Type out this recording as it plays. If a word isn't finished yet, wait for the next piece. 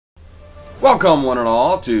Welcome one and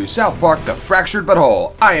all to Southpark the Fractured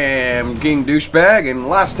Butthole. I am King Douchebag, and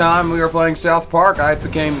last time we were playing Southpark, I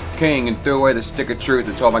became king and threw away the stick of truth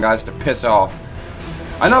and told my guys to piss off.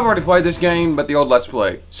 I know I've already played this game, but the old Let's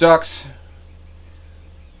Play sucks.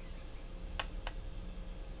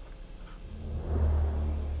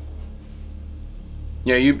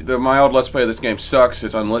 Yeah, my old Let's Play of this game sucks.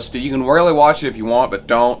 It's unlisted. You can rarely watch it if you want, but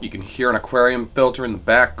don't. You can hear an aquarium filter in the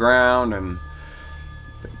background, and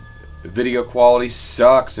the video quality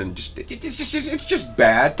sucks, and it's just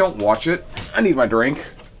bad. Don't watch it. I need my drink.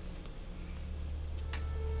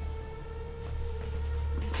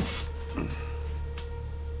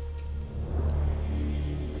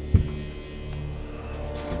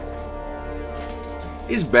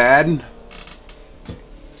 It's bad.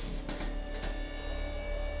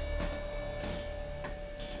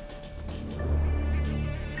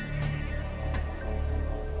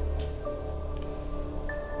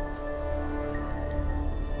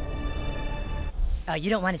 Oh, you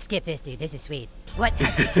don't want to skip this, dude. This is sweet. What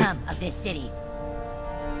has become of this city?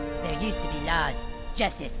 There used to be laws,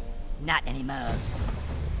 justice, not anymore.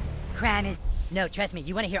 Crime is... No, trust me,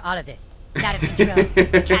 you want to hear all of this. It's out of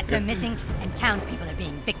control. Cats are missing, and townspeople are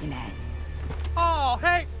being victimized. Oh,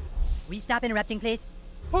 hey! Will you stop interrupting, please?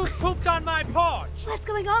 Who pooped on my porch? What's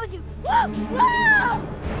going on with you? Whoa! Whoa!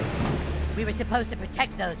 We were supposed to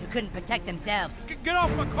protect those who couldn't protect themselves. Get off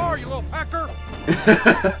my car, you little pecker!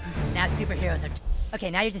 Now superheroes are... Okay,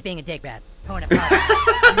 now you're just being a dick rat. Torn apart.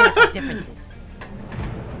 Political differences.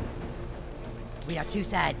 We are two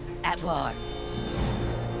sides at war.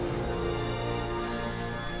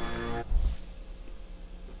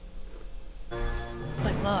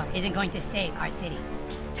 But war isn't going to save our city.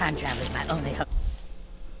 Time travel is my only hope.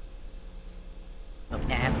 Hope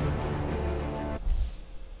now.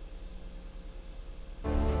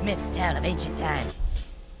 Myths tell of ancient times.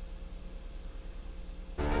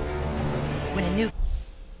 When a new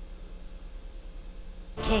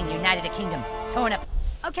king united a kingdom, torn up...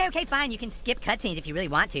 Okay, fine, you can skip cutscenes if you really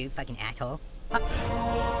want to, fucking asshole.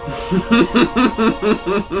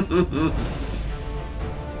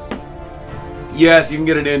 Yes, you can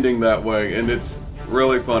get an ending that way, and it's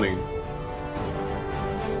really funny.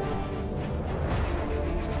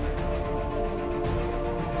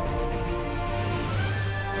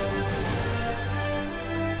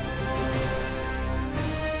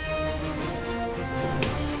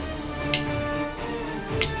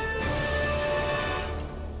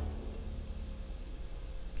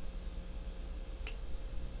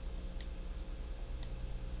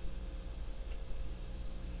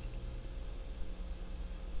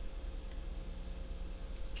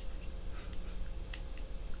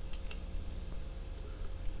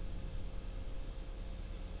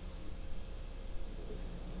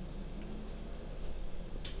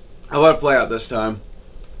 I'll let it play out this time.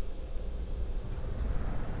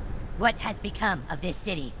 What has become of this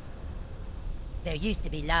city? There used to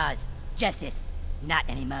be laws, justice, not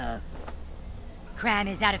anymore. Crime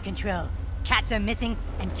is out of control. Cats are missing,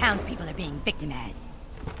 and townspeople are being victimized.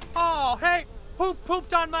 Oh, hey! Who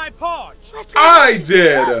pooped on my porch? I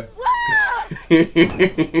did!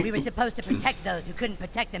 We were supposed to protect those who couldn't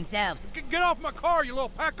protect themselves. Get off my car, you little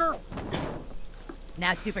pecker!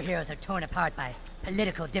 Now superheroes are torn apart by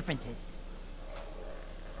political differences.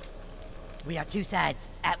 We are two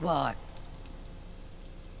sides at war.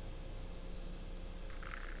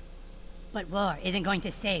 But war isn't going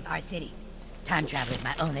to save our city. Time travel is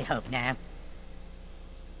my only hope now.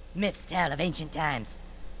 Myths tell of ancient times.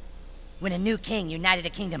 When a new king united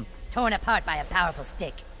a kingdom, torn apart by a powerful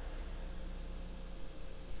stick.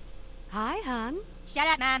 Hi, hon. Shut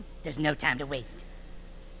up, Mom. There's no time to waste.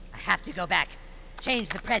 I have to go back, change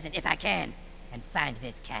the present if I can, and find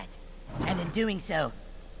this cat. And in doing so,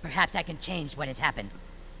 perhaps I can change what has happened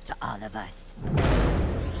to all of us.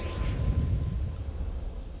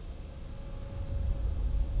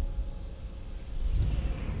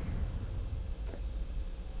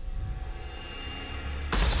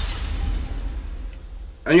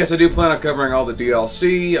 And yes, I do plan on covering all the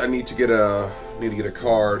DLC. I need to get a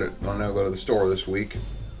card. I'll now go to the store this week.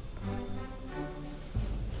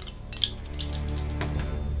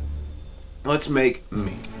 Let's make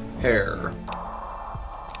me hair.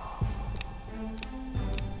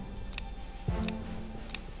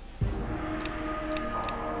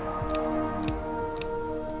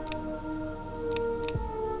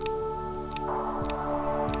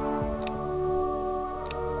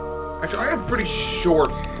 Actually, I have pretty short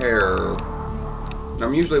hair, and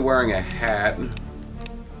I'm usually wearing a hat.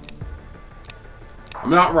 I'm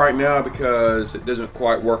not right now because it doesn't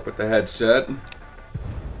quite work with the headset.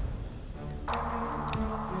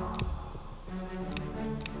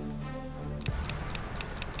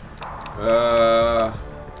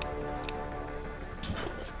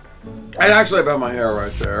 I actually have my hair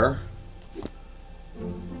right there.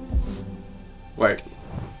 Wait.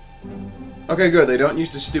 Okay, good. They don't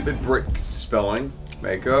use the stupid brick spelling.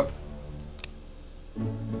 Makeup.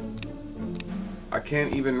 I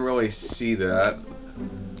can't even really see that.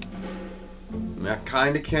 I mean, I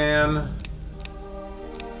kinda can.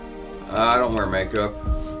 I don't wear makeup.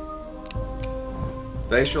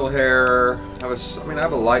 Facial hair. I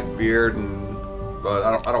have a light beard, but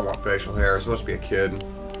I don't want facial hair. I'm supposed to be a kid.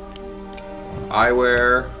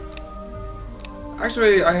 Eyewear.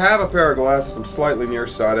 Actually, I have a pair of glasses. I'm slightly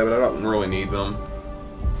nearsighted, but I don't really need them.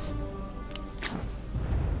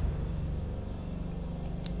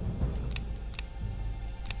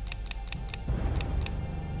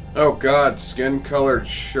 Oh God, skin-colored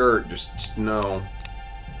shirt. Just no.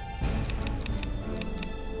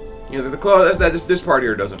 You know, the clothes. This part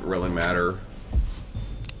here doesn't really matter.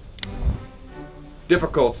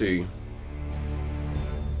 Difficulty.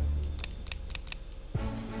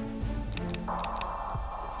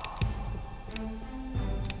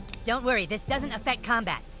 Don't worry, this doesn't affect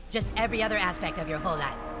combat. Just every other aspect of your whole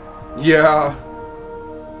life. Yeah.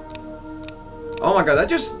 Oh my God, that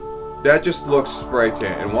just looks spray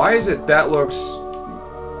tan. And why is it that looks?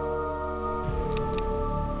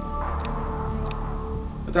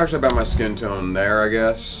 It's actually about my skin tone there, I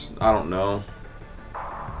guess. I don't know.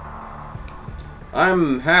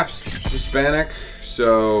 I'm half Hispanic,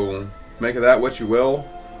 so make of that what you will.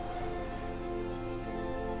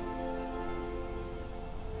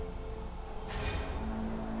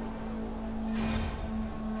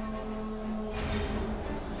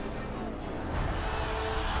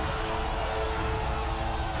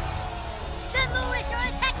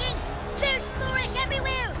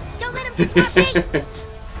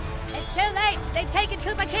 It's too late! They've taken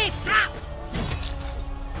Koopa Keep! Ah!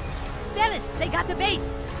 Fellas, they got the base!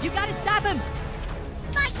 You gotta stop them!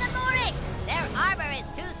 Fight the Moorish! Their armor is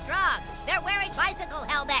too strong! They're wearing bicycle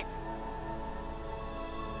helmets!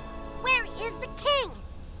 Where is the king?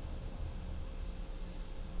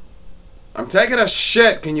 I'm taking a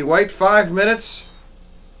shit! Can you wait 5 minutes?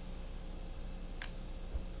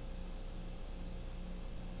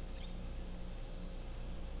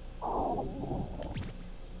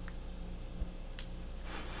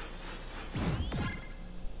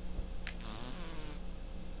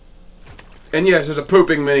 And yes, there's a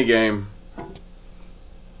pooping minigame.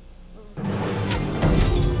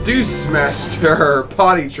 Deuce Master,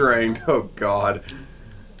 potty trained. Oh God.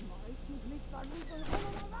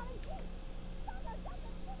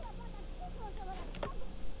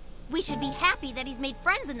 We should be happy that he's made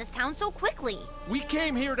friends in this town so quickly. We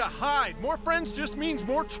came here to hide. More friends just means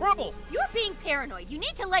more trouble. You're being paranoid. You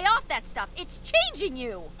need to lay off that stuff. It's changing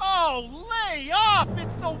you. Oh, lay off!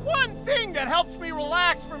 It's the one thing that helps me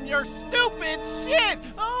relax from your stupid shit!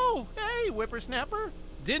 Oh, hey, whippersnapper.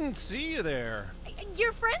 Didn't see you there.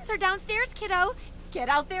 Your friends are downstairs, kiddo. Get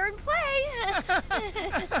out there and play.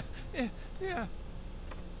 Yeah.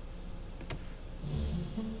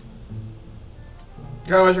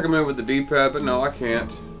 Kinda wish I could move with the D-pad, but no, I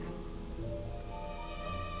can't.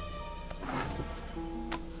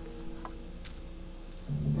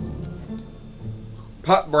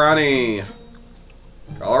 Pot Brownie,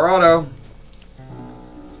 Colorado.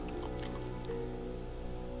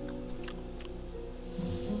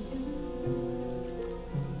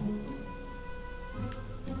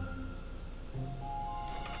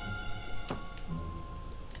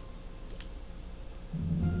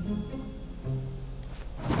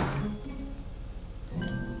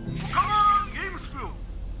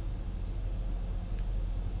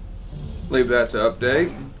 Leave that to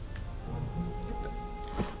update.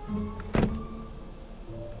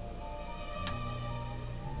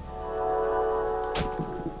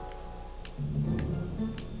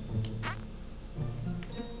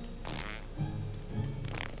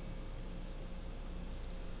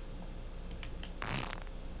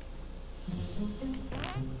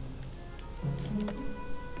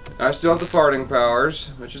 I still have the farting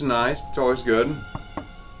powers, which is nice. It's always good.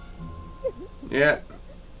 Yeah.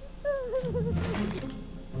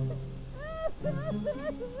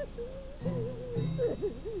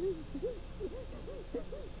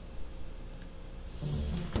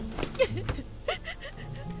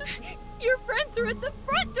 Your friends are at the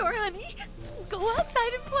front door, honey. Go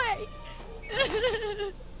outside and play.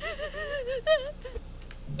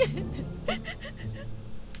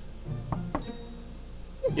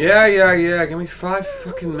 Yeah. Give me 5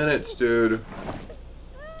 fucking minutes, dude.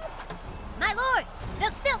 My lord,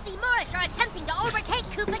 the filthy Moorish are attempting to overtake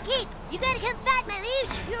Koopa Keep. You gotta come fight, my liege.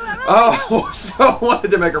 Oh, so I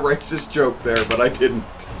wanted to make a racist joke there, but I didn't.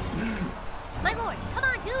 My lord, come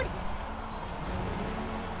on, dude.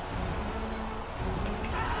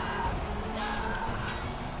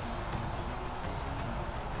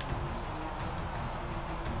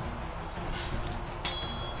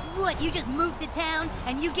 What, you just moved to town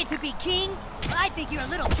and you get to be king? Well, I think you're a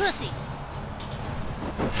little pussy.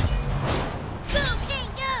 Go, king,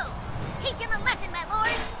 go! Teach him a lesson, my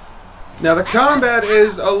lord. Now the combat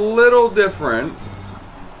is a little different.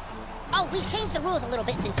 Oh, we changed the rules a little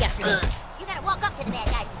bit since yesterday. You gotta walk up to the bad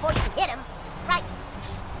guys before you can hit him, right?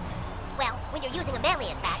 Well, when you're using a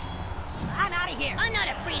melee attack. I'm out of here. I'm not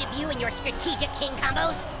afraid of you and your strategic king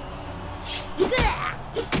combos.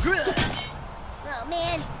 Oh,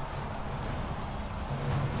 man.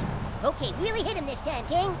 Okay, really hit him this time,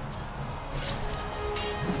 king.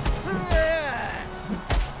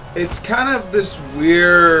 It's kind of this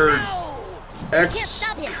weird Can't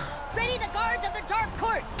stop him. Ready the guards of the Dark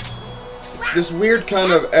Court. this weird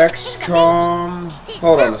kind of XCOM.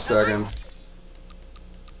 Hold on a second.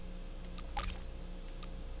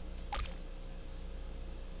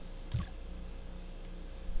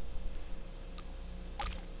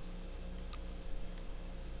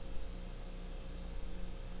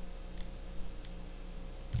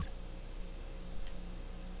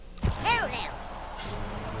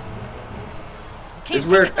 This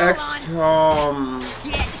weird XCOM,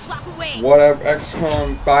 whatever,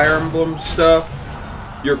 XCOM Fire Emblem stuff.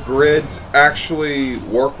 Your grids actually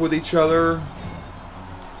work with each other.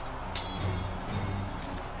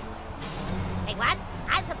 Hey, what?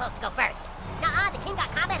 I'm supposed to go first. Nuh-uh, the king got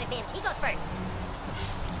combat advantage. He goes first.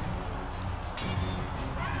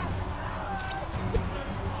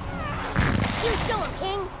 You show him,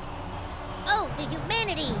 king. Oh, the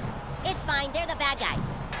humanity. It's fine. They're the bad guys.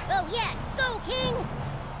 Oh, yeah. Go, king.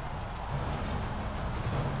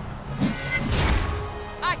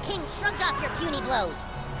 Our king shrugs off your puny blows.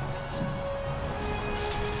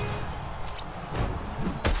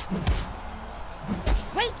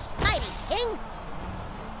 Great fighting, king.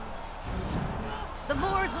 The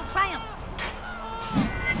Moors will triumph.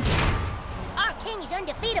 Our king is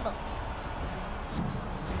undefeatable.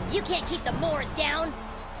 You can't keep the Moors down.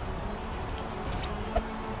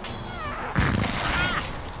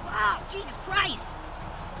 Oh, Jesus Christ!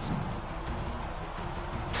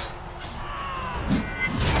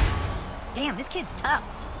 Damn, this kid's tough.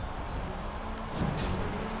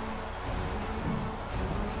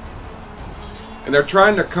 And they're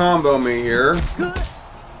trying to combo me here.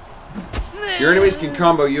 Your enemies can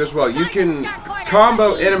combo you as well. You can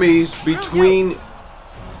combo enemies between...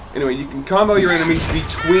 Anyway, you can combo your enemies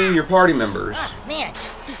between your party members. Oh, man,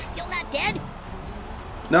 he's still not dead?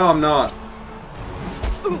 No, I'm not.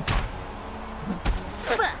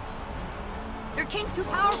 Their king's too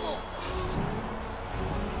powerful.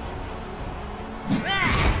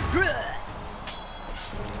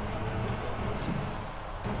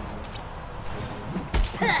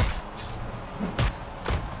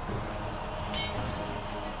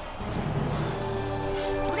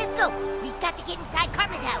 Let's go. We've got to get inside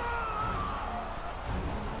Carmen's house.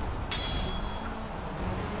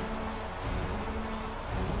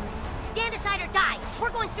 Stand aside or die. We're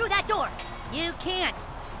going through that door. You can't.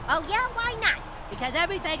 Oh, yeah? Why not? Because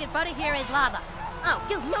everything in front of here is lava. Oh,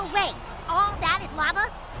 dude, no way. All that is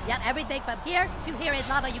lava? Yep, everything from here to here is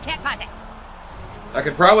lava. You can't cross it. I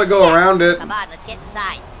could probably go around it. Come on, let's get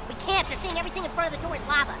inside. We can't. They're saying everything in front of the door is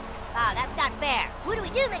lava. Oh, that's not fair. What do we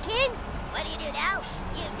do, the king? What do you do now?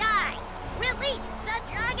 You die. Release the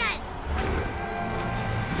dragon.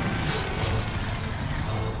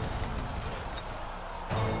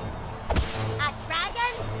 A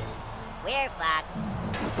dragon? We're fucked.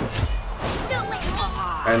 No way.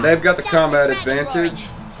 And they've got the That's combat the dragon advantage.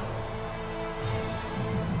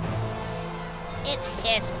 It's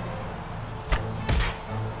pissed.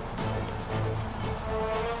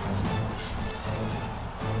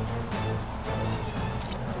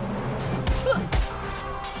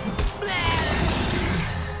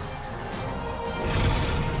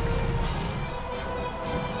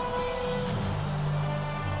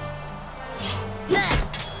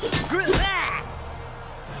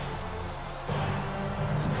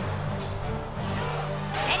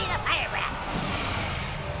 Ready to fire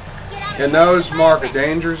breath. Can those mark a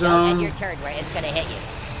danger Don't zone? hit your turn where it's gonna hit you.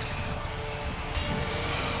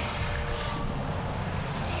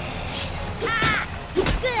 Ah!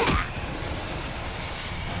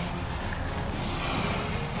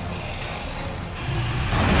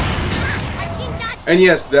 Our king dodged And it.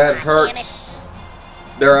 yes, that God damn it. hurts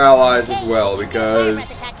their allies as Hey, well you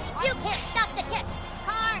because can't stop the kick.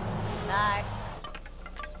 Car.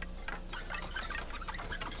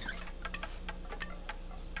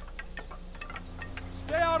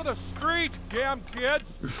 of the street, damn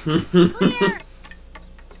kids! Clear!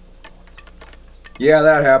 Yeah,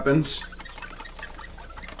 that happens.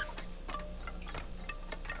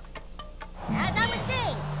 As I was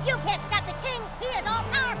saying, you can't stop the king. He is all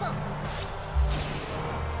powerful.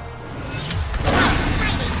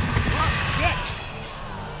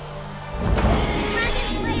 Dragon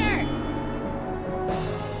Slayer!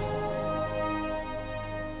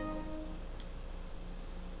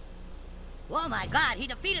 Oh my god, he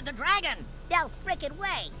defeated the dragon! No frickin'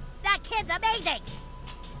 way! That kid's amazing!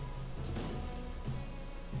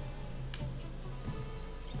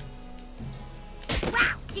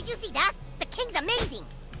 Wow! Did you see that? The king's amazing!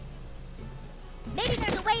 Maybe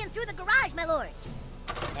there's a way in through the garage, my lord.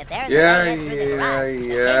 If there's a way in through the garage, the king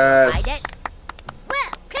will find it.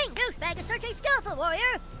 Well, King Douchebag is such a skillful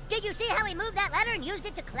warrior. Did you see how he moved that ladder and used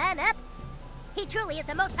it to climb up? He truly is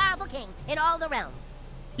the most powerful king in all the realms.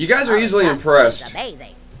 You guys are easily He's impressed.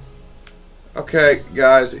 amazing. Okay,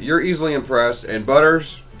 guys, you're easily impressed. And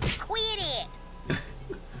Butters, Quit it!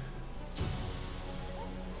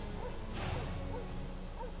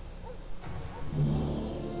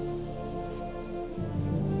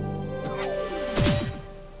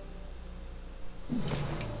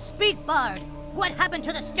 Speak, Bard! What happened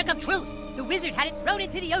to the stick of truth? The wizard had it thrown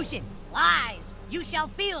into the ocean. Lies! You shall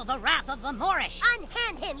feel the wrath of the Moorish.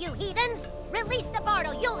 Unhand him, you heathens! Release the bard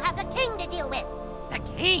or you'll have the king to deal with! The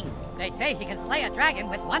king! They say he can slay a dragon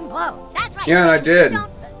with one blow. That's right! Yeah, and I If you did.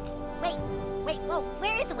 don't- wait, whoa,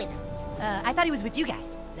 where is the wizard? I thought he was with you guys.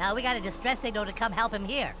 Now we got a distress signal to come help him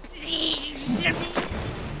here.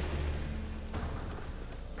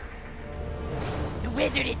 The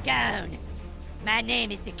wizard is gone. My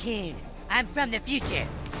name is the Coon. I'm from the future.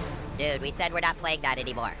 Dude, we said we're not playing that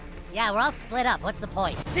anymore. Yeah, we're all split up. What's the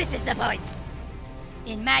point? This is the point.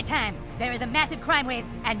 In my time, there is a massive crime wave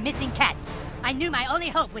and missing cats. I knew my only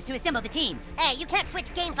hope was to assemble the team. Hey, you can't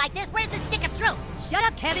switch games like this. Where's the stick of truth? Shut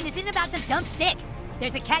up, Kevin. This isn't about some dumb stick.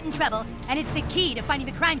 There's a cat in trouble, and it's the key to finding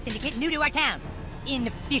the crime syndicate new to our town. In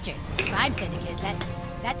the future. Crime syndicate?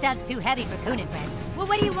 That sounds too heavy for Coon and friends. Well,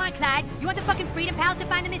 what do you want, Clyde? You want the fucking Freedom Pals to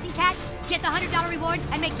find the missing cat? Get the $100 reward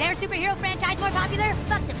and make their superhero franchise more popular?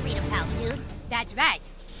 Fuck the Freedom Pals, dude. That's right.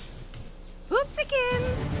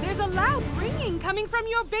 Whoopsikins! There's a loud ringing coming from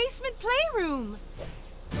your basement playroom.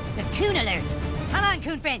 The Coon Alert. Come on,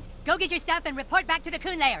 Coon friends. Go get your stuff and report back to the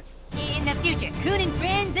Coon Lair. In the future. Coon and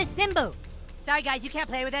friends assemble. Sorry, guys, you can't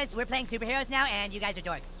play with us. We're playing superheroes now, and you guys are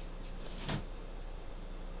dorks.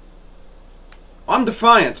 I'm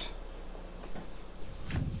defiant.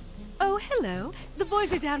 Oh, hello. The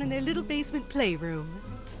boys are down in their little basement playroom.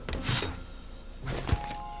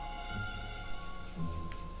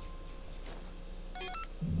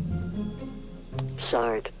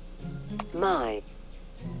 Shard. My.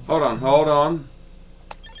 Hold on.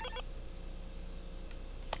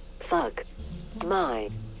 Fuck. My.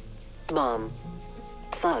 Mom.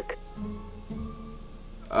 Fuck.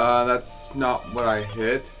 That's not what I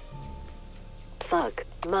hit. Fuck.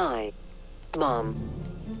 My. Mom.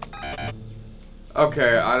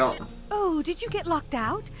 Okay, I don't... Oh, did you get locked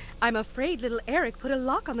out? I'm afraid little Eric put a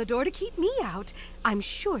lock on the door to keep me out. I'm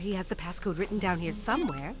sure he has the passcode written down here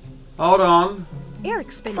somewhere. Hold on.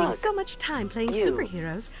 Eric's spending Fuck. so much time playing You.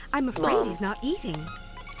 superheroes, I'm afraid Mom. he's not eating.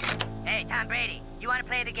 Hey, Tom Brady, you want to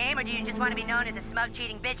play the game, or do you just want to be known as a smoke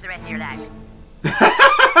cheating bitch the rest of your life?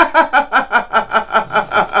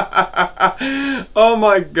 Oh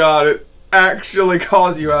my god, it actually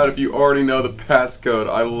calls you out if you already know the passcode.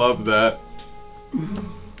 I love that.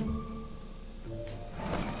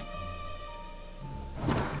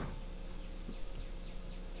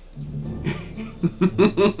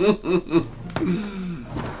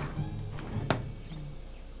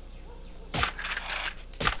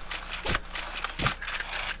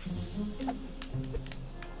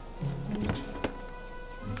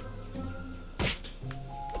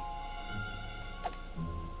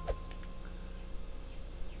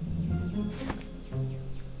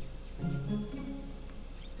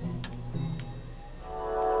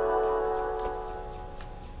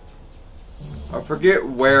 I forget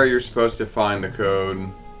where you're supposed to find the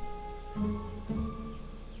code.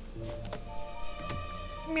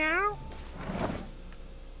 Meow.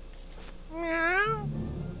 Meow.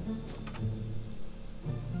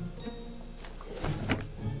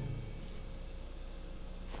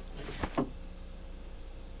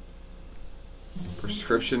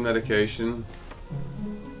 Prescription medication.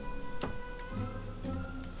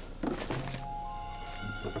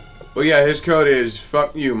 Well, yeah, his code is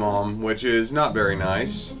 "fuck you, mom," which is not very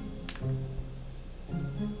nice.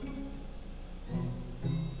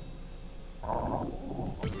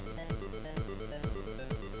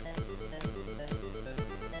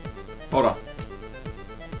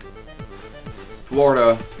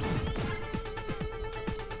 Florida.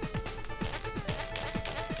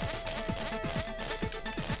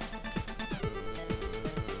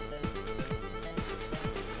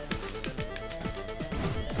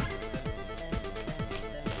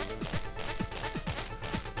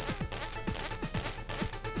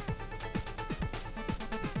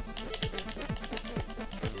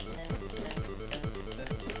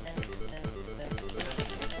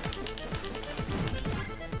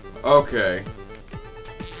 Okay.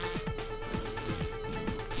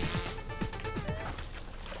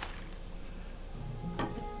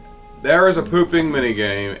 There is a pooping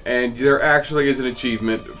minigame, and there actually is an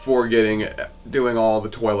achievement for doing all the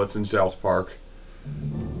toilets in Southpark.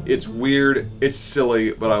 It's weird, it's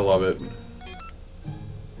silly, but I love it.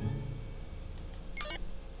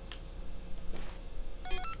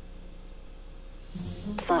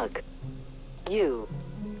 Fuck you,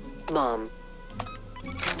 Mom.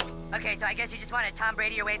 Okay, so I guess you just want to Tom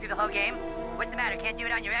Brady your way through the whole game? What's the matter? Can't do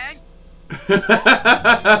it on your own?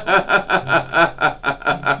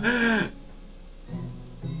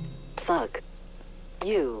 Fuck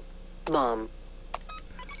you, Mom.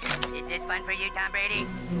 Is this fun for you, Tom Brady?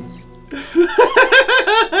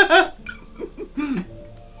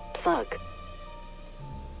 Fuck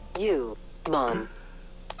you, Mom.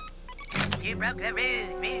 You broke the rules.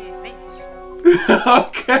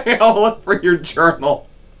 Okay, I'll look for your journal.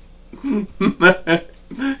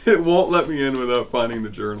 It won't let me in without finding the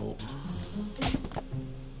journal.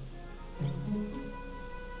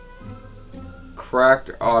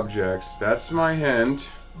 Cracked objects. That's my hint.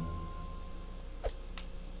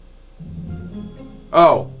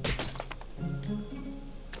 Oh.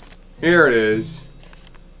 Here it is.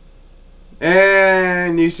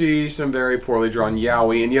 And you see some very poorly drawn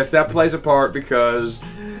yaoi. And yes, that plays a part because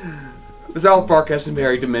the Southpark has some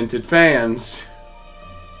very demented fans.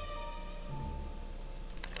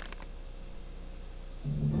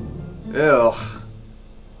 Ugh.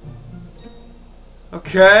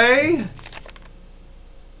 Okay.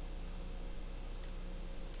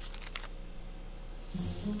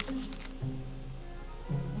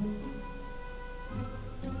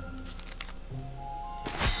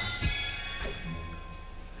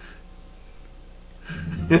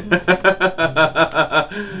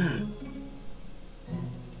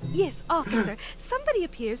 Yes, officer. Somebody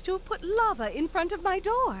appears to have put lava in front of my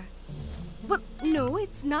door. Well, no,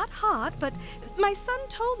 it's not hot, but my son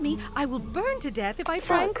told me I will burn to death if I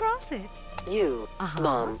try and cross it. You,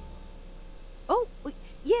 Mom. Oh,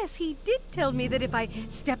 yes, he did tell me that if I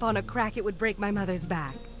step on a crack, it would break my mother's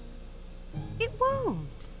back. It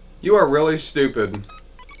won't. You are really stupid.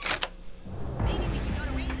 Maybe we should go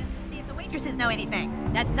to Raisins and see if the waitresses know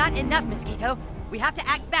anything. That's not enough, Mosquito. We have to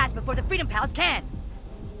act fast before the Freedom Pals can.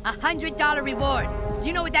 $100 reward. Do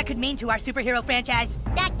you know what that could mean to our superhero franchise?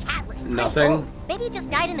 That cat looks pretty Nothing. old. Maybe it just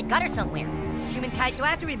died in the gutter somewhere. Humankind, do I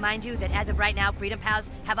have to remind you that as of right now, Freedom Pals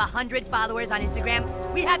have 100 followers on Instagram?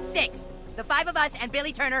 We have 6. The 5 of us and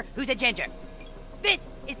Billy Turner, who's a ginger. This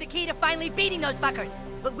is the key to finally beating those fuckers.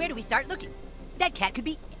 But where do we start looking? That cat could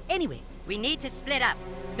be anywhere. We need to split up.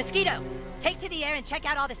 Mosquito, take to the air and check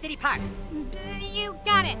out all the city parks. You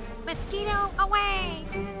got it. Mosquito, away.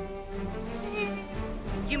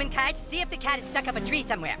 Humankind, see if the cat is stuck up a tree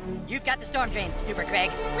somewhere. You've got the storm drains, Super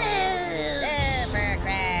Craig. Woo! Super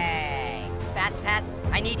Craig! Fast Pass,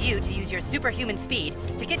 I need you to use your superhuman speed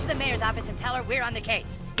to get to the mayor's office and tell her we're on the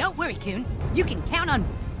case. Don't worry, Coon. You can count on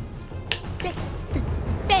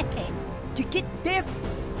Fast Pass to get there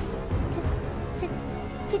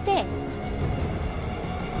fast.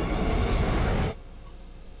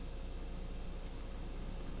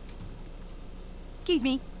 Excuse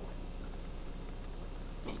me.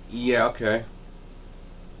 Yeah, okay.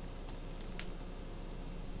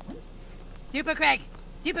 Super Craig,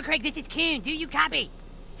 this is Coon. Do you copy?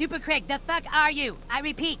 Super Craig, the fuck are you? I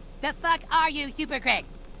repeat, the fuck are you, Super Craig?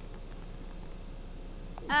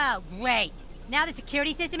 Oh, wait. Now the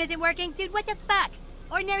security system isn't working? Dude, what the fuck?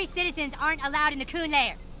 Ordinary citizens aren't allowed in the Coon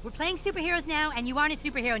lair. We're playing superheroes now, and you aren't a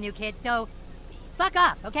superhero, new kid, so fuck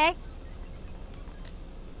off, okay?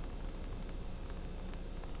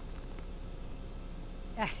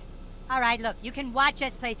 Alright, look, you can watch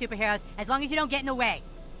us play superheroes as long as you don't get in the way.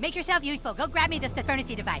 Make yourself useful. Go grab me the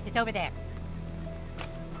Stefurnacy device. It's over there.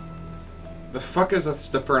 The fuck is a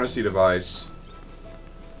Stefurnacy device?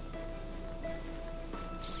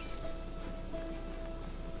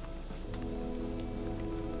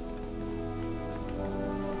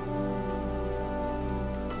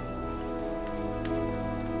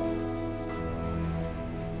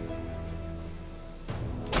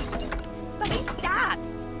 Fucking stop!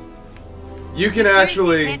 You can Seriously,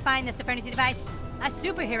 actually... can't find the Stefurnacy device? Us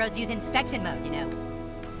superheroes use inspection mode, you know.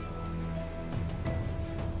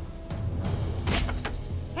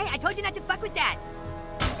 Hey, I told you not to fuck with that!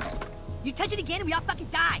 You touch it again and we all fucking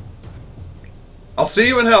die! I'll see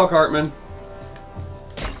you in hell, Cartman.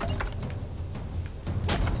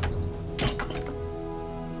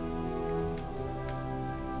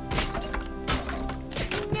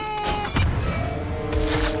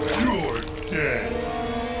 You're dead.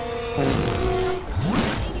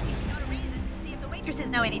 See if the waitresses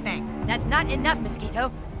know anything. That's not enough,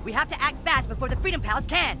 Mosquito. We have to act fast before the Freedom Pals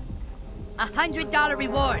can. $100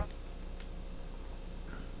 reward.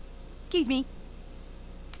 Excuse me.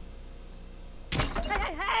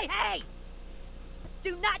 Hey!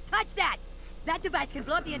 Do not touch that! That device can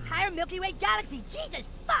blow up the entire Milky Way galaxy! Jesus,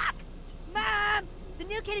 fuck! Mom! The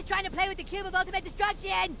new kid is trying to play with the cube of ultimate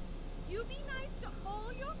destruction! You be nice to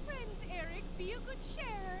all your friends, Eric. Be a good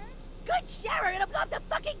sharer. Good sharer! It'll blow up the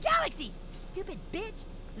fucking galaxies! Stupid bitch!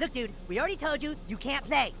 Look, dude, we already told you, you can't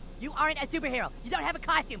play. You aren't a superhero. You don't have a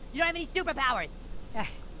costume. You don't have any superpowers.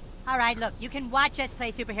 Alright, look, you can watch us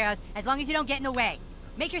play superheroes as long as you don't get in the way.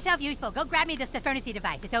 Make yourself useful. Go grab me the Stefernity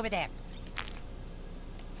device. It's over there.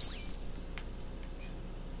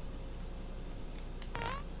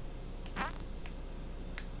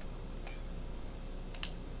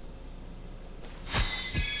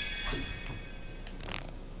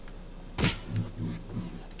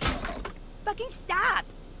 Fucking stop!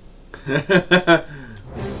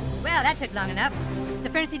 Well, that took long enough.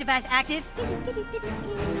 Stefernity device active.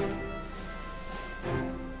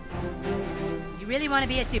 You really want to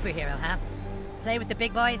be a superhero, huh? Play with the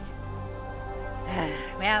big boys?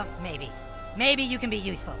 Well, maybe. Maybe you can be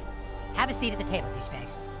useful. Have a seat at the table, douchebag.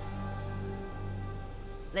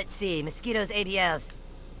 Let's see, mosquitoes, ABLs.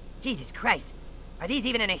 Jesus Christ. Are these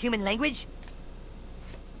even in a human language?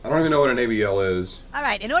 I don't even know what an ABL is.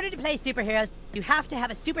 Alright, in order to play superheroes, you have to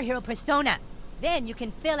have a superhero persona. Then you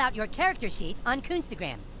can fill out your character sheet on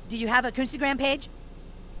Kunstagram. Do you have a Kunstagram page?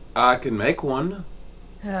 I can make one.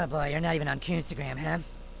 Oh boy, you're not even on Kunstagram, huh?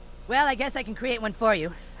 Well, I guess I can create one for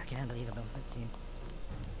you. Fucking unbelievable. Let's see.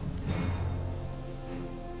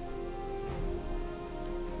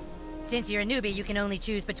 Since you're a newbie, you can only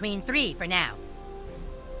choose between 3 for now.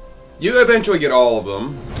 You eventually get all of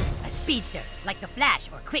them. A speedster, like the Flash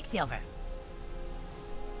or Quicksilver.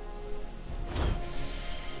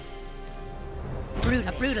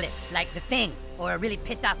 A brutalist, like the Thing, or a really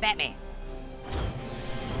pissed off Batman.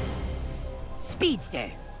 Speedster,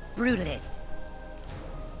 brutalist.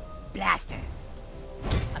 Blaster.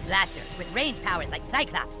 A blaster with range powers like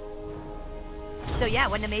Cyclops. So yeah,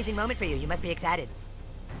 what an amazing moment for you. You must be excited.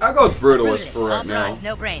 I'll go with Brutalist for all right now. bronze,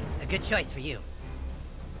 no brains. A good choice for you.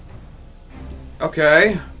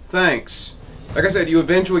 Okay, thanks. Like I said, you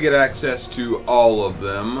eventually get access to all of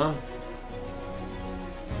them.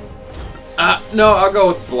 No, I'll go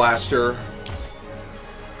with Blaster.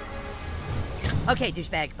 Okay,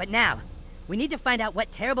 douchebag, but now, we need to find out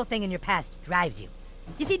what terrible thing in your past drives you.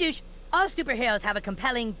 You see, douche, all superheroes have a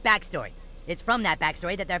compelling backstory. It's from that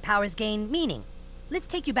backstory that their powers gain meaning. Let's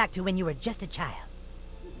take you back to when you were just a child.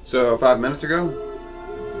 So, 5 minutes ago?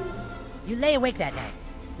 You lay awake that night.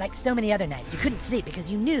 Like so many other nights, you couldn't sleep because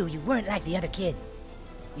you knew you weren't like the other kids.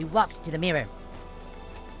 You walked to the mirror.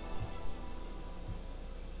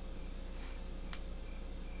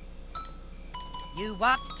 You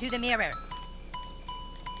walked to the mirror.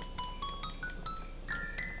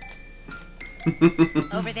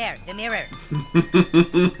 Over there, the mirror.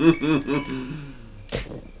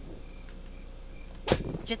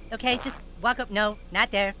 Just walk up. No,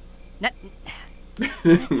 not there. Not.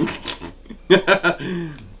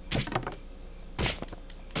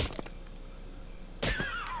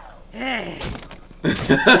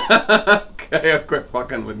 Okay, I'll quit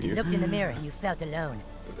fucking with you. You looked in the mirror and you felt alone.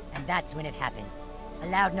 And that's when it happened. A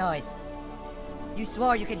loud noise. You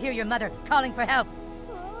swore you could hear your mother calling for help.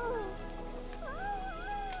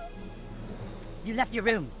 You left your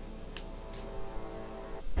room.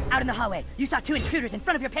 Out in the hallway, you saw 2 intruders in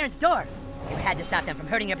front of your parents' door. You had to stop them from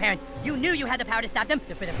hurting your parents. You knew you had the power to stop them,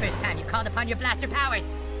 so for the first time, you called upon your blaster powers.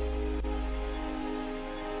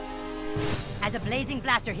 As a blazing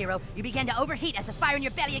blaster hero, you began to overheat as the fire in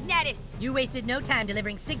your belly ignited. You wasted no time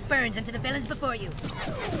delivering sick burns into the villains before you.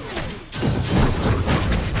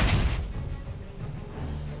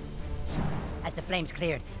 As the flames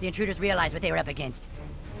cleared, the intruders realized what they were up against.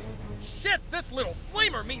 Shit, this little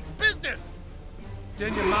flamer means business!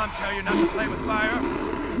 Didn't your mom tell you not to play with fire?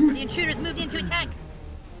 The intruders moved in to attack.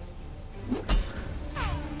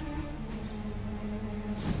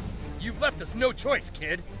 You've left us no choice,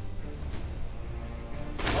 kid.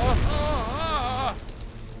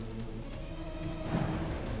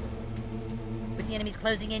 the enemy's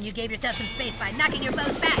closing in, you gave yourself some space by knocking your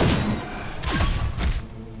foes back.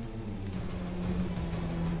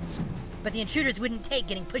 But the intruders wouldn't take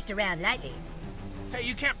getting pushed around lightly. Hey,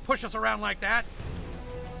 you can't push us around like that.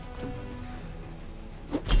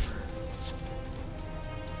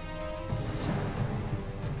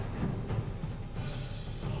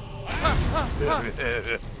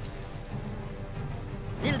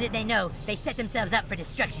 Little did they know, they set themselves up for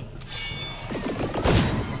destruction.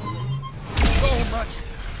 So much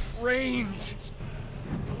range.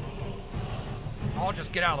 I'll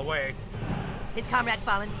just get out of the way. His comrade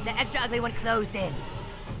fallen, the extra ugly one closed in.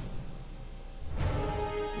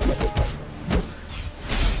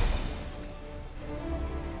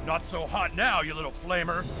 Not so hot now, you little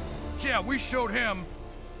flamer. Yeah, we showed him.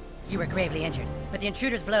 You were gravely injured, but the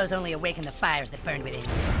intruder's blows only awakened the fires that burned within you.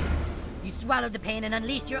 You swallowed the pain and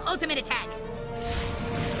unleashed your ultimate attack.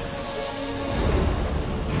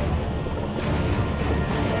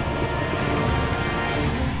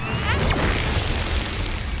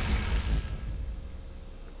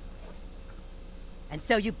 And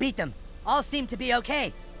so you beat them. All seemed to be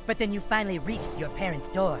okay, but then you finally reached your parents'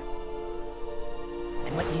 door.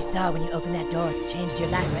 And what you saw when you opened that door changed your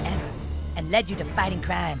life forever and led you to fighting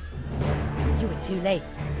crime. You were too late,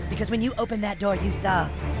 because when you opened that door, you saw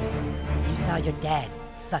your dad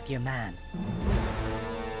fuck your mom.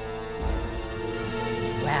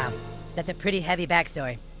 Wow, that's a pretty heavy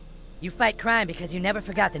backstory. You fight crime because you never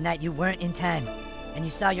forgot the night you weren't in time, and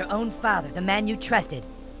you saw your own father, the man you trusted,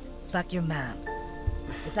 fuck your mom.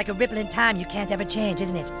 It's like a ripple in time you can't ever change,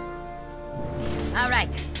 isn't it? All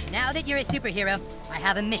right, now that you're a superhero, I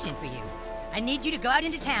have a mission for you. I need you to go out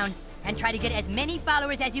into town and try to get as many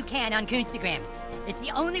followers as you can on Coonstagram. It's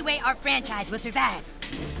the only way our franchise will survive.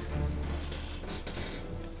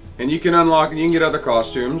 And you can unlock, you can get other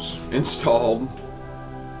costumes installed.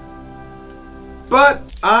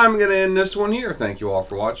 But I'm going to end this one here. Thank you all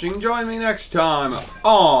for watching. Join me next time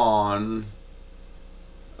on...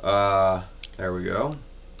 there we go.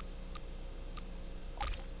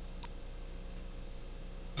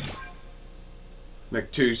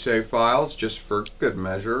 Make 2 save files just for good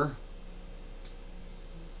measure.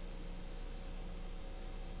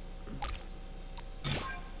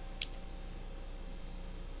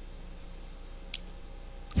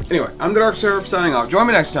 Anyway, I'm TheDarkSeraph signing off. Join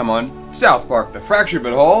me next time on Southpark, the Fractured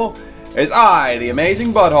Butthole, as I, the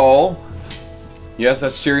Amazing Butthole. Yes,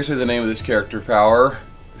 that's seriously the name of this character power.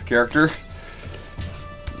 This character.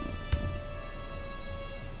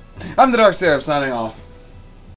 I'm TheDarkSeraph signing off.